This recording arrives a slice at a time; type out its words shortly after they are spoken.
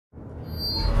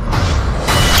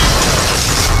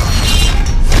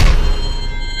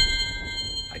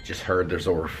just heard there's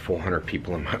over 400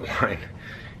 people in my line,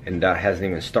 and hasn't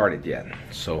even started yet.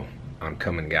 So I'm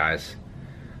coming, guys.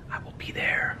 I will be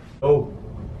there. Oh.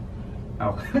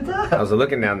 What's up? How's it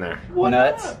looking down there? What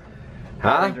nuts? Huh?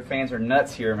 Power Ranger fans are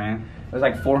nuts here, man. There's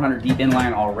like 400 deep in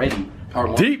line already.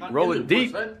 Deep, rolling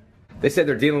deep. They said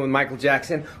they're dealing with Michael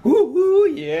Jackson. Woo woo,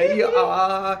 yeah you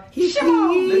are. Hee hee.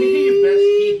 Let me hear your best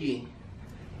hee hee.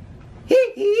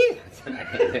 Hee hee.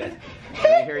 Let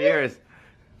me hear yours.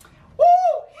 Woo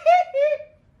hee hee.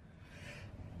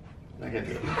 I can't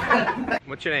do it.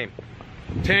 What's your name?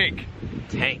 Tank.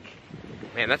 Tank.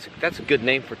 Man, that's a good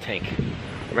name for Tank.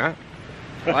 Right?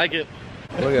 I like it.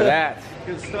 Look at that.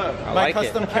 Good stuff. I My like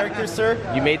custom character, sir.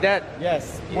 You made that?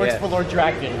 Yes. Works for Lord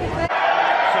Draken.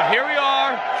 So here we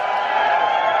are.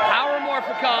 Power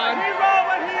MORPHICON.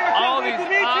 All these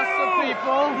awesome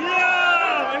people.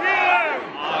 Yeah, we're here.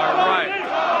 All right.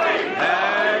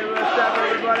 Hey, what's up,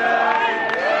 everybody?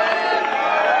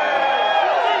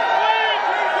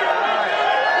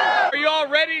 Are you all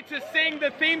ready to sing the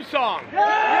theme song?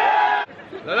 Yeah.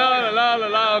 La la la la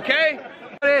la. Okay.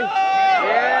 Yeah.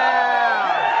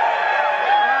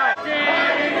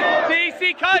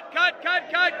 DC, cut.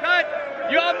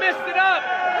 You all messed it up.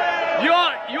 You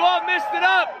all messed it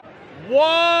up.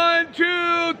 1,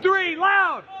 2, 3,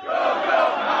 loud. Go,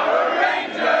 go, Power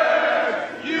Rangers.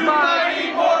 You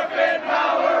mighty Morphin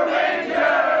Power Rangers.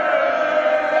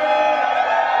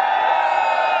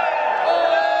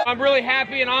 I'm really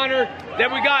happy and honored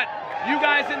that we got you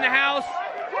guys in the house.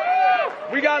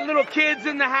 We got little kids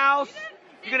in the house.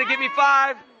 You gonna give me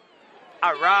 5?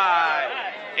 All right.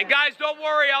 And guys, don't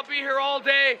worry, I'll be here all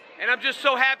day, and I'm just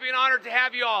so happy and honored to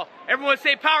have you all. Everyone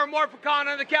say Power MORPHICON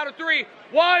on the count of 3.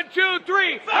 1, 2,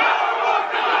 3. Power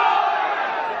MORPHICON!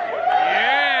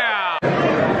 Yeah.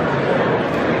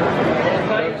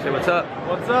 Say what's up.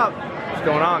 What's up? What's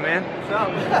going on, man? What's up?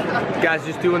 You guys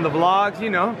just doing the vlogs, you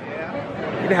know.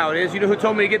 Yeah. You know how it is. You know who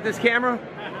told me to get this camera?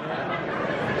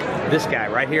 This guy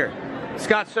right here.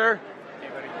 Scott, sir.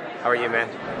 How are you, man?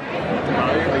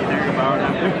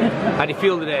 How do you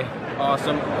feel today?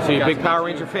 Awesome. So you're a big Power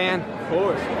Ranger fan? Of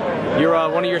course. You're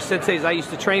one of your senseis I used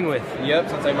to train with. Yep,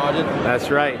 Sensei Majin. That's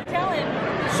right. Tell him.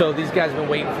 So these guys have been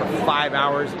waiting for 5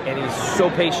 hours, and he's so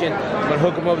patient. I'm gonna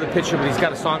hook him over the picture, but he's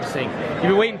got a song to sing. You've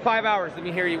been waiting 5 hours. Let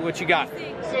me hear you. What you got?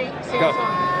 Sing Go. a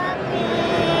song.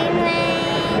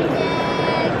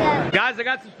 Guys, I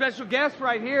got some special guests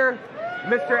right here.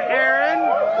 Mr. Aaron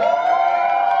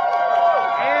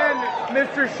and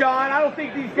Mr. Sean. I don't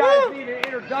think these guys need an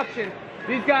introduction.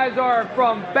 These guys are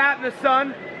from Bat in the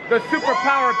Sun, the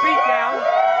Superpower Beatdown.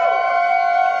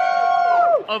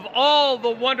 Of all the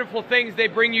wonderful things they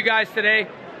bring you guys today,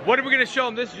 what are we going to show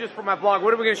them? This is just for my vlog.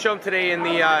 What are we going to show them today in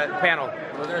the panel?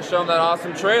 We're going to show them that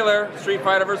awesome trailer, Street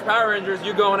Fighter vs. Power Rangers,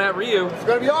 you going at Ryu. It's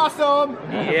gonna be awesome.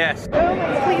 Yes.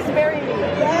 Please marry me.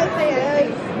 Yes.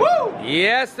 Woo!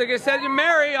 Yes, they're going to send you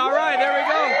Mary. All right, there we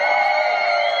go.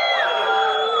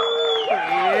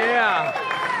 Yeah.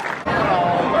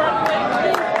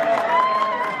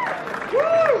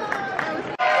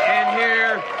 And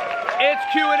here, it's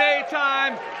Q&A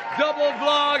time. Double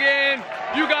vlogging.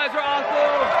 You guys are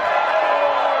awesome.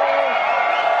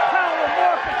 Power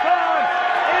MORPHICON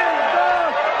in the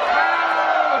house.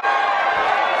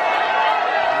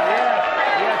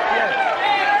 Yes. Yeah.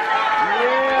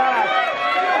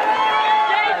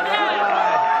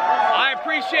 I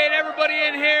appreciate everybody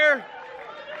in here.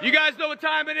 You guys know what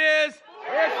time it is?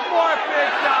 It's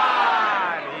Morphing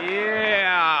time!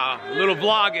 Yeah, a little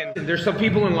vlogging. There's some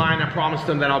people in line. I promised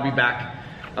them that I'll be back.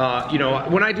 You know,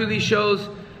 when I do these shows,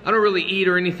 I don't really eat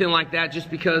or anything like that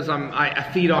just because I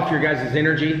feed off your guys'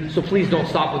 energy. So please don't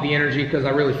stop with the energy because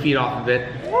I really feed off of it.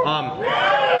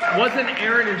 Wasn't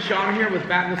Aaron and Sean here with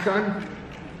Bat in the Sun?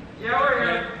 Yeah, we're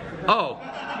here. Oh.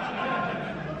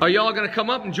 Are y'all gonna come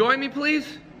up and join me,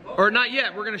 please? Or not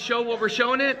yet? We're gonna show what we're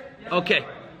showing it? Okay,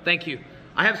 thank you.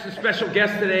 I have some special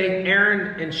guests today,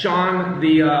 Aaron and Sean,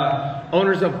 the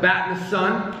owners of Bat in the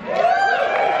Sun.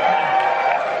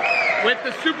 With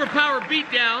the Superpower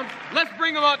Beatdown. Let's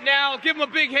bring them up now. Give them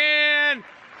a big hand.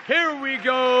 Here we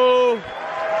go.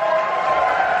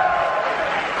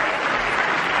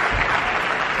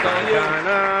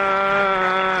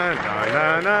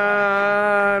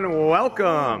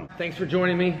 Welcome. Thanks for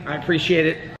joining me. I appreciate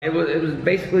it. It was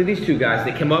basically these two guys.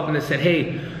 They came up and they said,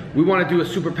 hey, we want to do a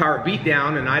Superpower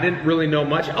Beatdown, and I didn't really know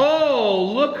much. Oh,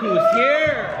 look who's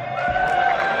here.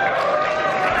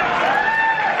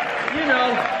 You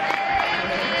know.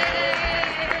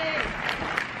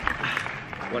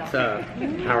 What's up?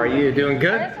 How are you? Doing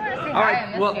good? All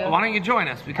right, well, why don't you join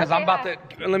us? Because I'm about to,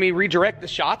 let me redirect the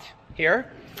shot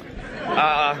here.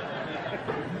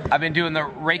 I've been doing the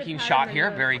raking shot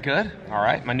here. Very good. All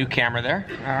right, my new camera there.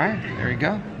 All right, there you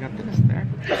go. Got this there.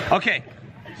 Okay,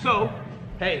 so,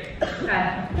 hey,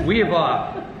 we've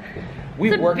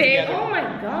worked together. Oh my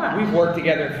god. We've worked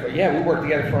together for, yeah, we've worked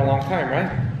together for a long time, right?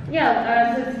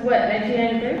 Yeah, since what,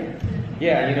 1993?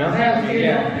 Yeah, you know?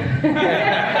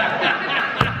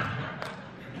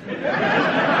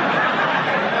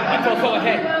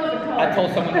 I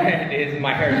told someone that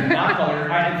my hair is not colored. In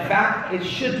fact, it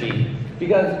should be.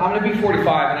 Because I'm gonna be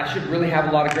 45 and I should really have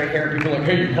a lot of gray hair. People are like,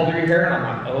 hey, you color your hair? And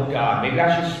I'm like, oh God, maybe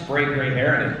I should spray gray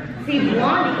hair in it. See,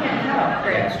 blonde, you can't tell.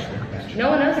 Yeah, that's true. That's true.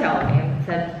 No one knows how I am,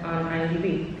 except on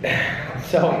IMDb.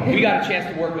 So we got a chance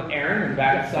to work with Aaron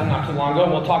back at Sun not too long ago,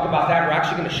 and we'll talk about that. We're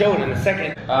actually going to show it in a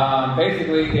second.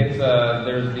 Basically, it's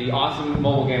there's the awesome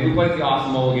mobile game. We played the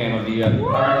awesome mobile game of the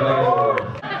Power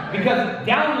Rangers. Because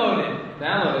download it.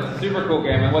 It's a super cool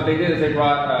game. And what they did is they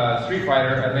brought Street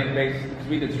Fighter. I think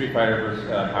we did Street Fighter versus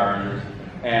Power Rangers.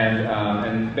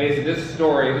 And basically this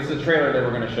story, this is a trailer that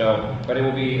we're going to show, but it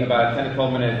will be about a 10 to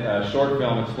 12 minute short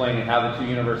film explaining how the two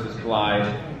universes collide,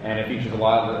 and it features a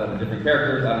lot of the different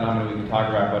characters. I don't know how many we can talk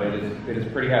about, but it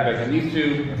is pretty epic. And these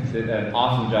two did an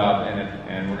awesome job in it,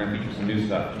 and we're going to feature some new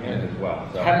stuff in it as well.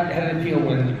 So. How did it feel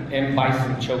when M.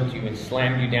 Bison choked you and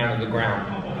slammed you down to the ground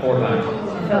 4 times?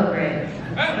 It felt great.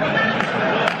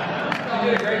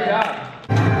 You did a great job.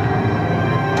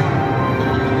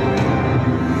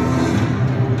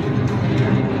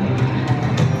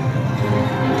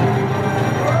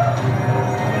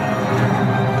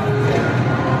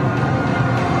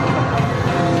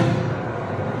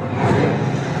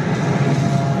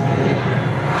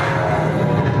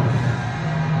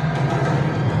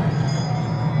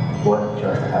 What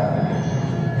just happened?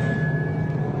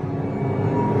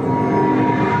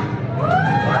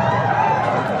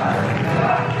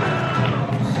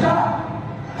 Stop!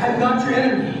 I'm not your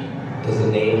enemy. Does the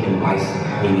name M. Bison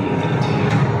mean anything to you?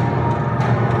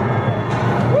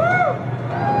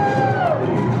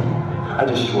 I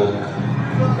destroyed it.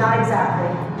 Not exactly.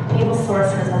 Evil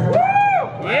sorcerers underground.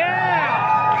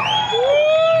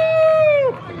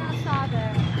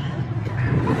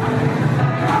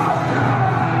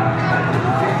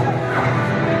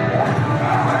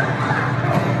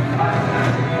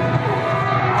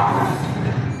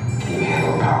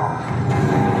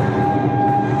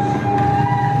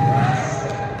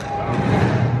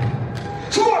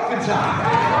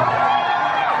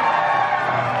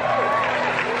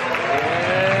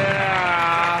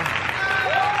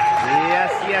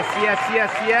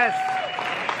 Yes.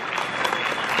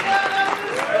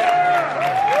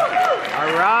 All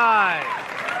right.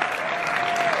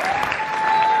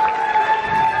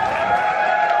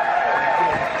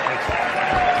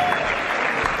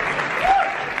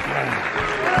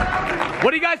 What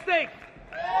do you guys think?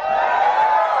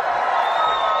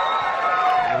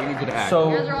 We need you to act. So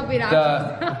You guys are all being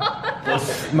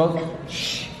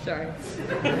Sorry.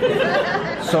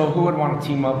 So who would want to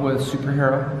team up with a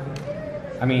superhero?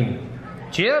 I mean,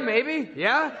 Jim, maybe?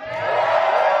 Yeah?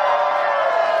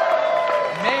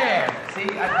 Man, see,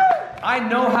 I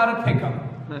know how to pick them.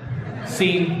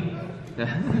 Scene,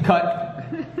 cut.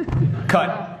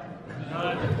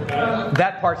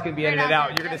 That part's gonna be edited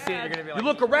out. You're gonna see it, you're gonna be like, you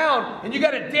look around and you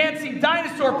got a dancing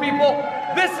dinosaur, people.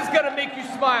 This is gonna make you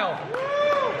smile.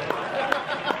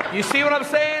 You see what I'm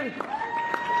saying?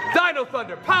 Dino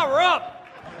Thunder, power up!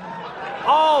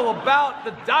 All about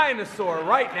the dinosaur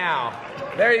right now.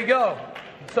 There you go.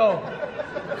 So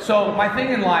my thing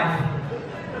in life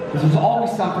is there's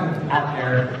always something out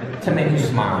there to make you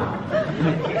smile.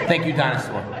 Thank you,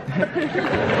 dinosaur.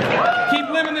 Keep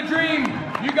living the dream.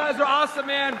 You guys are awesome,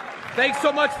 man. Thanks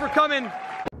so much for coming.